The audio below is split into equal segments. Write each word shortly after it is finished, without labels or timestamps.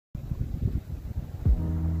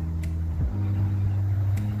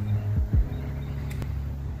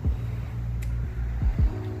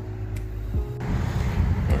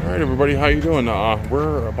Alright everybody, how you doing?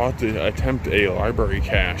 We're about to attempt a library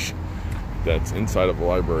cache that's inside of a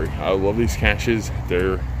library. I love these caches.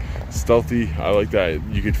 They're stealthy. I like that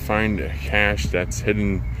you could find a cache that's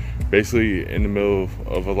hidden basically in the middle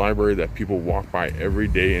of a library that people walk by every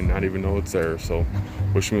day and not even know it's there. So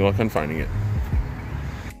wish me luck on finding it.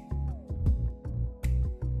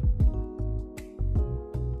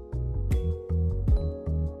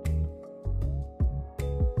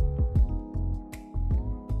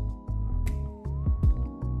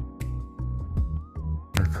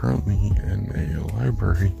 Currently in a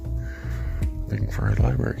library looking for a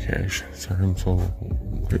library cache. Sorry I'm so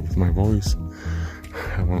late with my voice.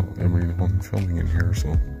 I'm the one filming in here,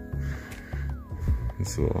 so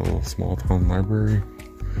it's a little small town library.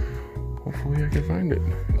 Hopefully I can find it.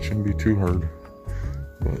 It shouldn't be too hard,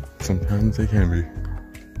 but sometimes they can be.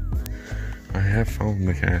 I have found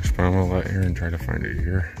the cache, but I'm gonna let Aaron try to find it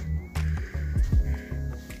here.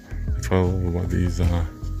 That's what I love about these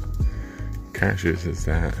caches, is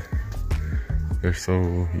that they're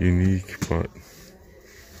so unique, but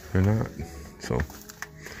they're not. So,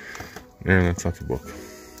 and that's not the book.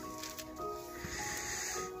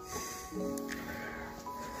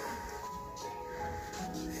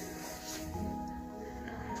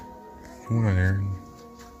 Come on, Aaron.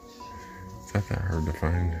 It's not that hard to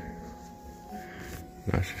find.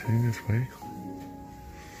 Not just heading this way.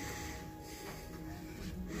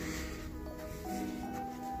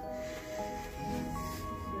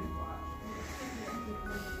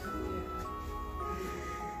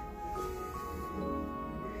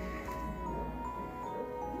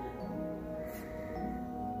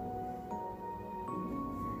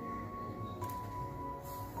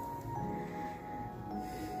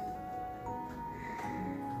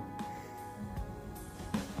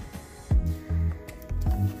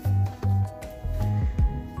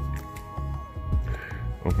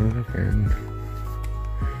 Open it up, Aaron.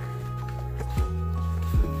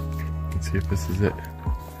 Let's see if this is it.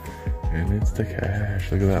 And it's the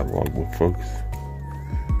cache. Look at that logbook, folks.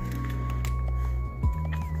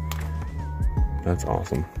 That's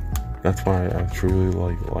awesome. That's why I truly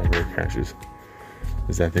like library caches,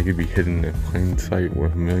 is that they could be hidden in plain sight where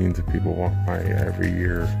millions of people walk by every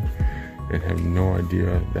year and have no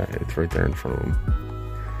idea that it's right there in front of them.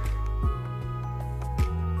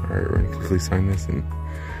 Alright, we're gonna quickly sign this and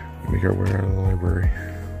make our way out of the library.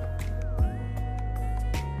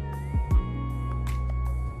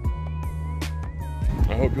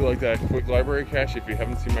 I hope you like that quick library cache. If you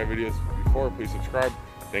haven't seen my videos before, please subscribe.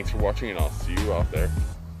 Thanks for watching, and I'll see you out there.